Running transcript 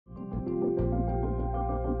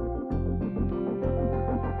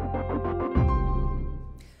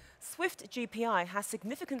Swift GPI has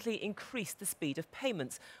significantly increased the speed of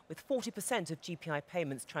payments, with 40% of GPI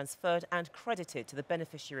payments transferred and credited to the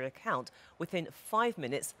beneficiary account within 5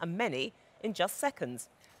 minutes, and many in just seconds.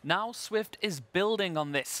 Now Swift is building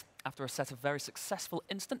on this after a set of very successful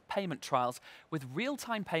instant payment trials with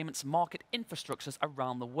real-time payments market infrastructures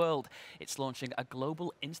around the world. It's launching a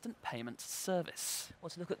global instant payments service. Well,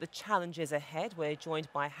 to look at the challenges ahead, we're joined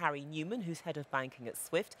by Harry Newman, who's head of banking at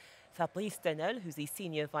Swift, Fabrice Denèle, who's the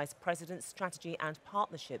Senior Vice President, Strategy and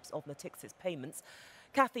Partnerships of Natixis Payments,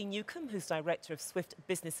 Cathy Newcombe, who's Director of Swift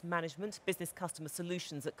Business Management, Business Customer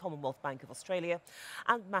Solutions at Commonwealth Bank of Australia,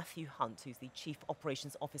 and Matthew Hunt, who's the Chief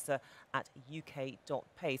Operations Officer at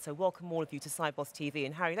UK.Pay. So welcome all of you to Sibos TV.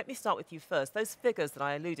 And Harry, let me start with you first. Those figures that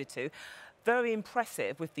I alluded to, very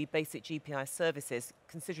impressive with the basic GPI services,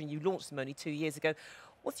 considering you launched them only 2 years ago.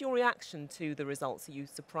 What's your reaction to the results? Are you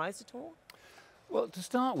surprised at all? Well, to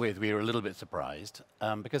start with, we were a little bit surprised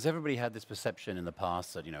because everybody had this perception in the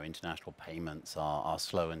past that, international payments are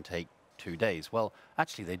slow and take 2 days. Well,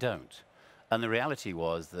 actually, they don't. And the reality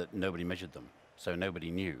was that nobody measured them, so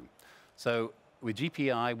nobody knew. So with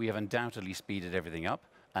GPI, we have undoubtedly speeded everything up,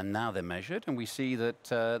 and now they're measured, and we see that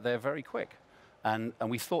they're very quick. And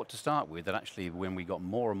we thought to start with that actually when we got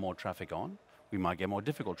more and more traffic on, we might get more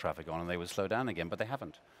difficult traffic on, and they would slow down again, but they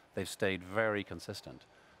haven't. They've stayed very consistent.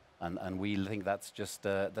 And we think that's just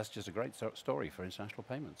a great story for international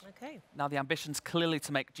payments. Okay. Now the ambition's clearly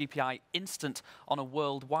to make GPI instant on a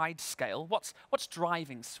worldwide scale. What's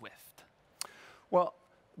driving Swift? Well,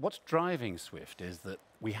 what's driving Swift is that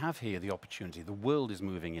we have here the opportunity. The world is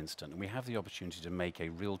moving instant, and we have the opportunity to make a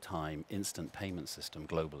real-time instant payment system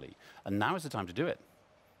globally. And now is the time to do it.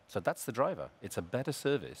 So that's the driver. It's a better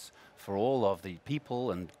service for all of the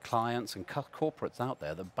people and clients and corporates out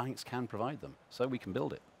there that banks can provide them. So we can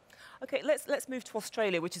build it. OK, let's move to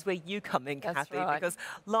Australia, which is where you come in, Cathy, because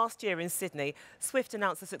last year in Sydney, Swift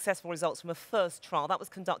announced the successful results from a first trial. That was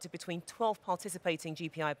conducted between 12 participating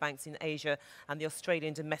GPI banks in Asia and the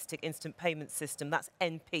Australian Domestic Instant Payment System, that's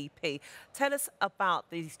NPP. Tell us about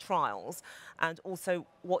these trials and also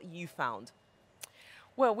what you found.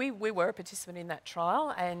 Well, we were a participant in that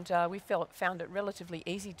trial, and we found it relatively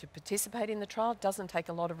easy to participate in the trial. It doesn't take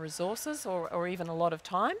a lot of resources or even a lot of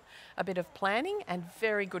time, a bit of planning, and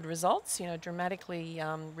very good results, dramatically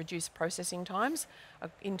reduced processing times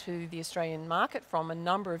into the Australian market from a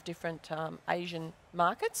number of different Asian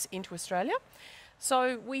markets into Australia.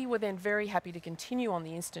 So we were then very happy to continue on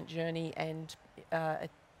the instant journey and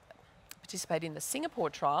participate in the Singapore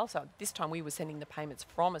trial. So this time we were sending the payments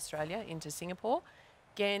from Australia into Singapore.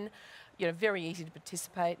 Again, very easy to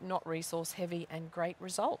participate, not resource heavy, and great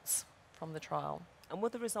results from the trial. And were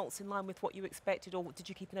the results in line with what you expected, or did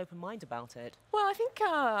you keep an open mind about it? Well, I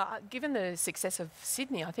think given the success of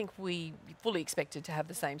Sydney, I think we fully expected to have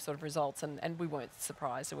the same sort of results, and we weren't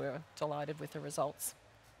surprised. We were delighted with the results.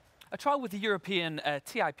 A trial with the European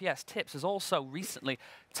TIPS TIPS has also recently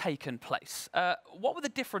taken place. What were the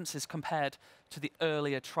differences compared to the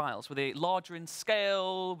earlier trials? Were they larger in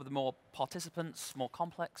scale? Were there more participants, more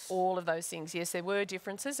complex? All of those things, yes, there were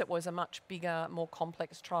differences. It was a much bigger, more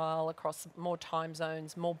complex trial across more time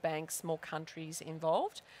zones, more banks, more countries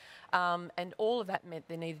involved. And all of that meant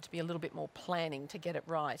there needed to be a little bit more planning to get it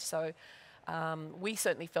right. So we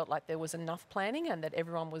certainly felt like there was enough planning and that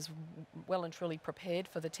everyone was well and truly prepared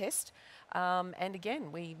for the test. And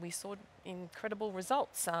again, we saw incredible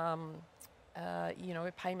results.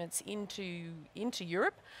 Payments into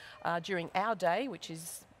Europe during our day, which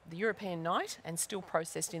is the European night, and still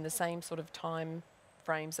processed in the same sort of time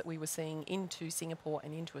frames that we were seeing into Singapore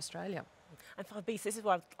and into Australia. And Fabrice, this is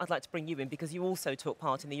where I'd like to bring you in, because you also took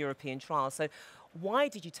part in the European trial. So why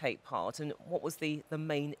did you take part, and what was the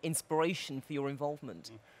main inspiration for your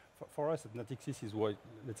involvement? For us at Natixis is,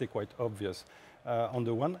 let's say, quite obvious. On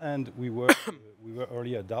the one hand, we were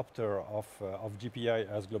early adopter of GPI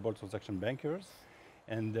as global transaction bankers,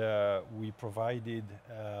 and we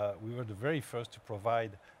were the very first to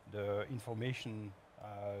provide the information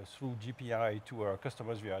through GPI to our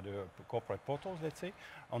customers via the corporate portals, let's say.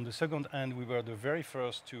 On the second hand, we were the very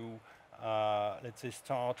first to, let's say,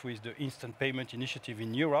 start with the instant payment initiative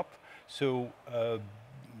in Europe. So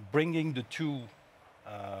bringing the two,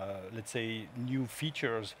 let's say, new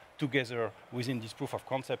features together within this proof of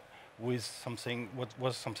concept was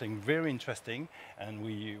something very interesting, and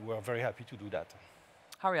we were very happy to do that.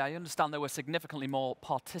 Harry, I understand there were significantly more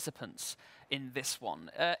participants in this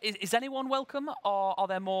one. Is anyone welcome, or are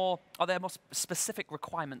there more specific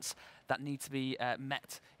requirements that need to be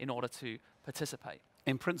met in order to participate?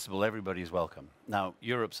 In principle, everybody is welcome. Now,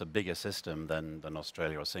 Europe's a bigger system than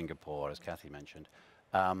Australia or Singapore, as Cathy mentioned,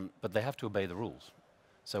 but they have to obey the rules.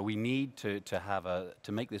 So we need to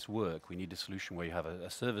make this work, we need a solution where you have a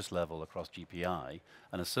service level across GPI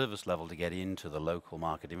and a service level to get into the local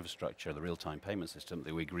market infrastructure, the real-time payment system,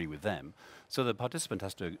 that we agree with them. So the participant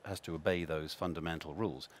has to obey those fundamental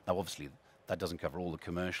rules. Now, obviously, that doesn't cover all the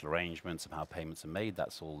commercial arrangements of how payments are made.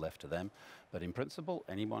 That's all left to them. But in principle,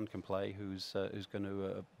 anyone can play who's going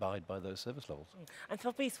to abide by those service levels. And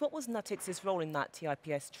Fabrice, what was Natixis' role in that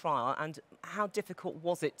TIPS trial, and how difficult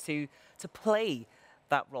was it to play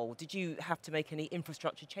that role? Did you have to make any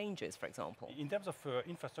infrastructure changes, for example? In terms of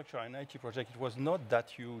infrastructure and IT project, it was not that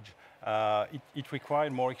huge. It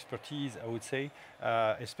required more expertise, I would say,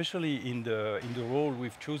 especially in the role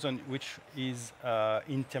we've chosen, which is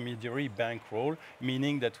intermediary bank role,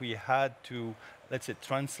 meaning that we had to, let's say,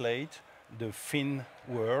 translate the Fin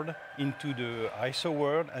word into the ISO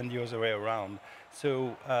word and the other way around.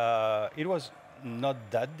 So it was not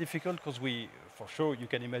that difficult, because for sure, you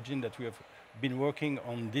can imagine that we have been working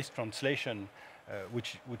on this translation,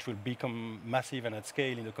 which will become massive and at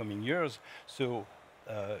scale in the coming years. So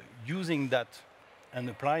using that and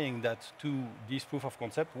applying that to this proof of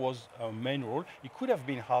concept was our main role. It could have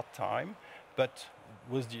been hard time, but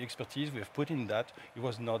with the expertise we have put in that, it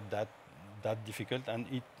was not that difficult. And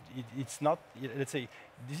it's not, let's say,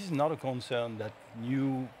 this is not a concern that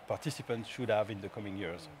new participants should have in the coming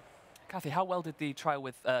years. Cathy, how well did the trial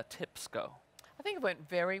with TIPS go? I think it went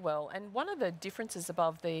very well, and one of the differences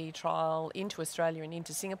above the trial into Australia and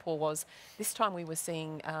into Singapore was this time we were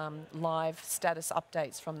seeing live status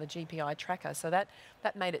updates from the GPI tracker, so that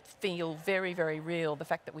made it feel very, very real, the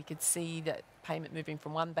fact that we could see that payment moving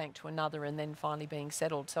from one bank to another and then finally being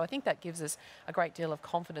settled. So I think that gives us a great deal of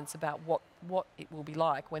confidence about what it will be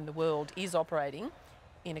like when the world is operating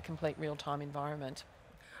in a complete real-time environment.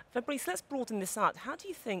 Fabrice, let's broaden this out. How do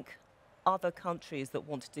you think other countries that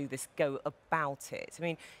want to do this go about it? I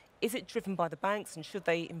mean, is it driven by the banks, and should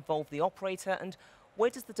they involve the operator? And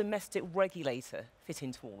where does the domestic regulator fit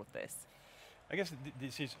into all of this? I guess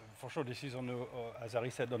this is, for sure, this is on as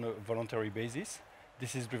Harry said, on a voluntary basis.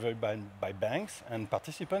 This is driven by banks and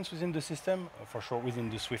participants within the system, for sure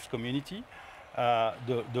within the SWIFT community.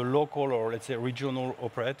 The local, or let's say regional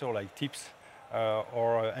operator like TIPS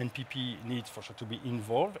or NPP needs for sure to be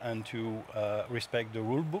involved and to respect the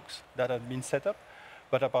rule books that have been set up.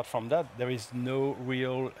 But apart from that, there is no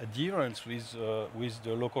real adherence with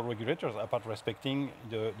the local regulators, apart respecting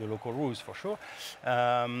the local rules, for sure.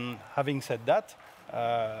 Having said that,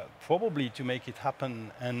 probably to make it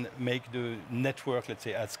happen and make the network, let's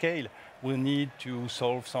say, at scale, we'll need to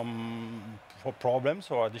solve some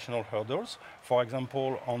problems or additional hurdles. For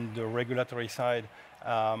example, on the regulatory side,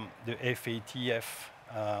 the FATF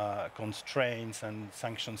constraints and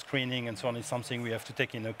sanction screening and so on is something we have to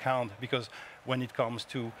take into account, because when it comes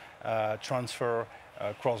to transfer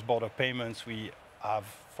cross-border payments, we have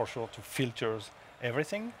for sure to filter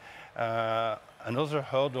everything. Another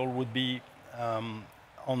hurdle would be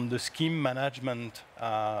on the scheme management,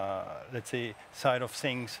 let's say, side of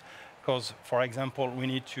things, because, for example, we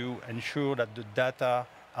need to ensure that the data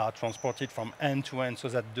are transported from end to end so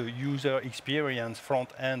that the user experience front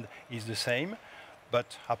end is the same.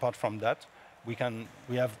 But apart from that, we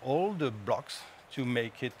have all the blocks to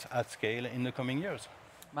make it at scale in the coming years.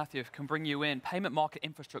 Matthew, can bring you in. Payment market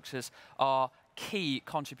infrastructures are key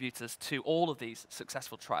contributors to all of these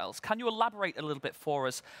successful trials. Can you elaborate a little bit for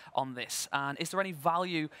us on this? And is there any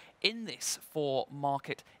value in this for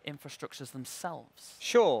market infrastructures themselves?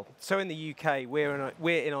 Sure. So in the UK, we're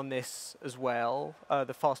in on this as well.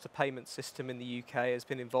 The faster payment system in the UK has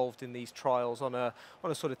been involved in these trials on a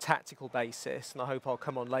sort of tactical basis, and I hope I'll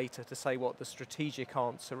come on later to say what the strategic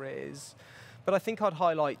answer is. But I think I'd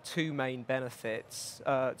highlight two main benefits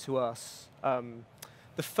to us.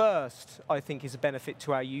 The first, I think, is a benefit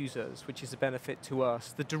to our users, which is a benefit to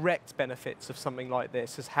us. The direct benefits of something like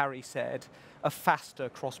this, as Harry said, a faster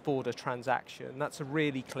cross-border transaction. That's a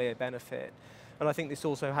really clear benefit. And I think this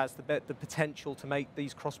also has the potential to make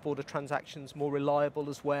these cross-border transactions more reliable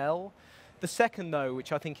as well. The second, though,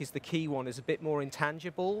 which I think is the key one, is a bit more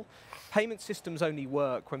intangible. Payment systems only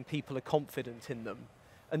work when people are confident in them.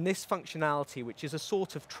 And this functionality, which is a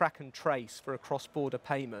sort of track and trace for a cross-border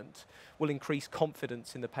payment, will increase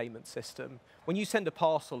confidence in the payment system. When you send a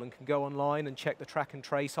parcel and can go online and check the track and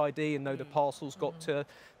trace ID and know the parcel's got to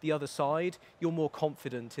the other side, you're more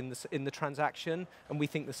confident in the transaction, and we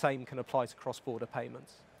think the same can apply to cross-border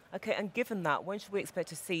payments. Okay, and given that, when should we expect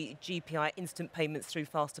to see GPI instant payments through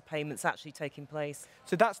faster payments actually taking place?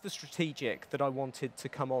 So that's the strategic that I wanted to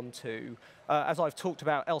come on to. As I've talked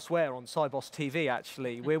about elsewhere on Sibos TV,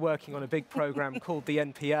 actually, we're working on a big program called the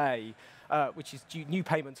NPA, which is New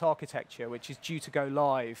Payments Architecture, which is due to go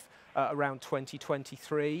live around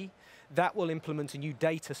 2023. That will implement a new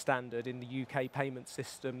data standard in the UK payment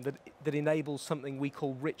system that enables something we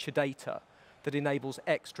call richer data, that enables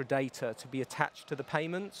extra data to be attached to the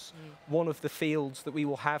payments. One of the fields that we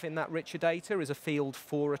will have in that richer data is a field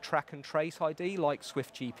for a track and trace ID like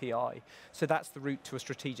Swift GPI. So that's the route to a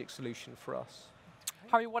strategic solution for us.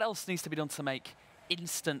 Harry, what else needs to be done to make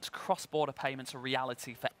instant cross-border payments a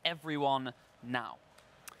reality for everyone now?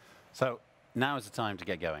 So now is the time to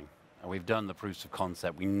get going. We've done the proofs of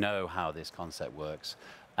concept. We know how this concept works.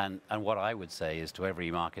 And what I would say is to every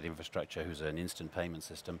market infrastructure who's an instant payment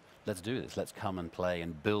system, let's do this. Let's come and play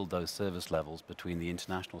and build those service levels between the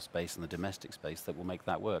international space and the domestic space that will make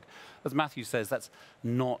that work. As Matthew says, that's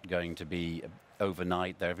not going to be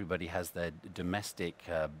overnight. There, everybody has their domestic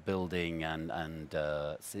building and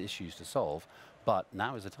issues to solve. But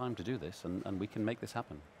now is the time to do this, and we can make this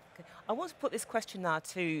happen. Okay. I want to put this question now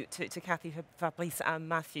to Cathy, Fabrice and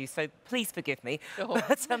Matthew, so please forgive me. Sure.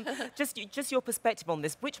 But just your perspective on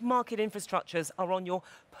this. Which market infrastructures are on your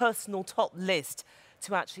personal top list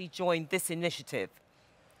to actually join this initiative?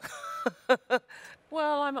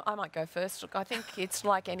 Well, I might go first. Look, I think it's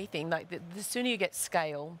like anything. Like the sooner you get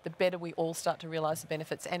scale, the better we all start to realise the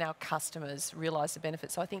benefits, and our customers realise the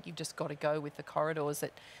benefits. So I think you've just got to go with the corridors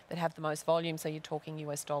that have the most volume. So you're talking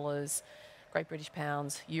US dollars, Great British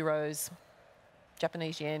pounds, euros,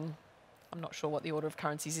 Japanese yen. I'm not sure what the order of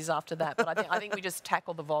currencies is after that, but I think we just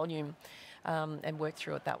tackle the volume and work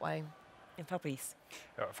through it that way. And Fabrice?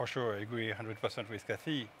 For sure, I agree 100% with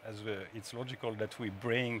Cathy. As it's logical that we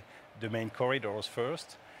bring the main corridors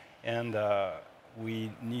first, and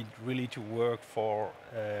we need really to work for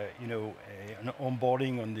an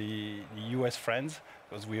onboarding on the US friends,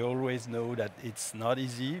 because we always know that it's not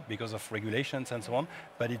easy because of regulations and so on,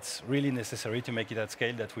 but it's really necessary to make it at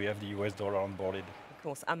scale that we have the US dollar onboarded. Of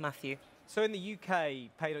course, and Matthew? So in the UK,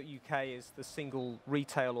 Pay.UK is the single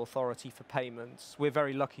retail authority for payments. We're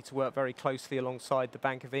very lucky to work very closely alongside the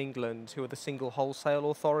Bank of England, who are the single wholesale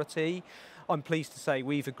authority. I'm pleased to say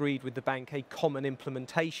we've agreed with the bank a common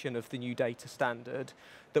implementation of the new data standard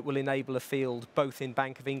that will enable a field both in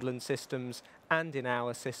Bank of England systems and in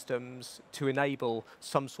our systems to enable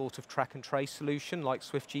some sort of track and trace solution like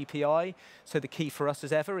Swift GPI. So the key for us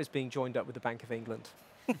as ever is being joined up with the Bank of England.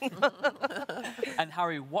 And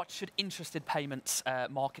Harry, what should interested payments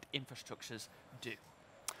market infrastructures do?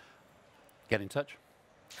 Get in touch.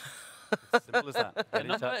 As simple as that. The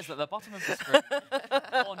number is at the bottom of the screen,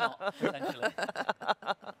 or not, essentially.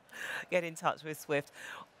 Get in touch with Swift.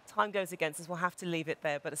 Time goes against us. We'll have to leave it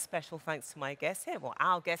there, but a special thanks to my guest here, well,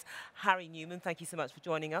 our guest, Harry Newman. Thank you so much for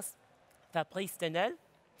joining us. Fabrice Denèle,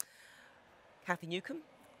 Cathy Newcombe,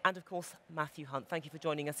 and of course, Matthew Hunt. Thank you for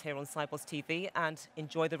joining us here on Sibos TV, and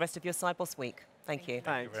enjoy the rest of your Sibos week. Thank you.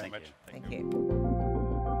 Thanks. Thank you very much. Thank you.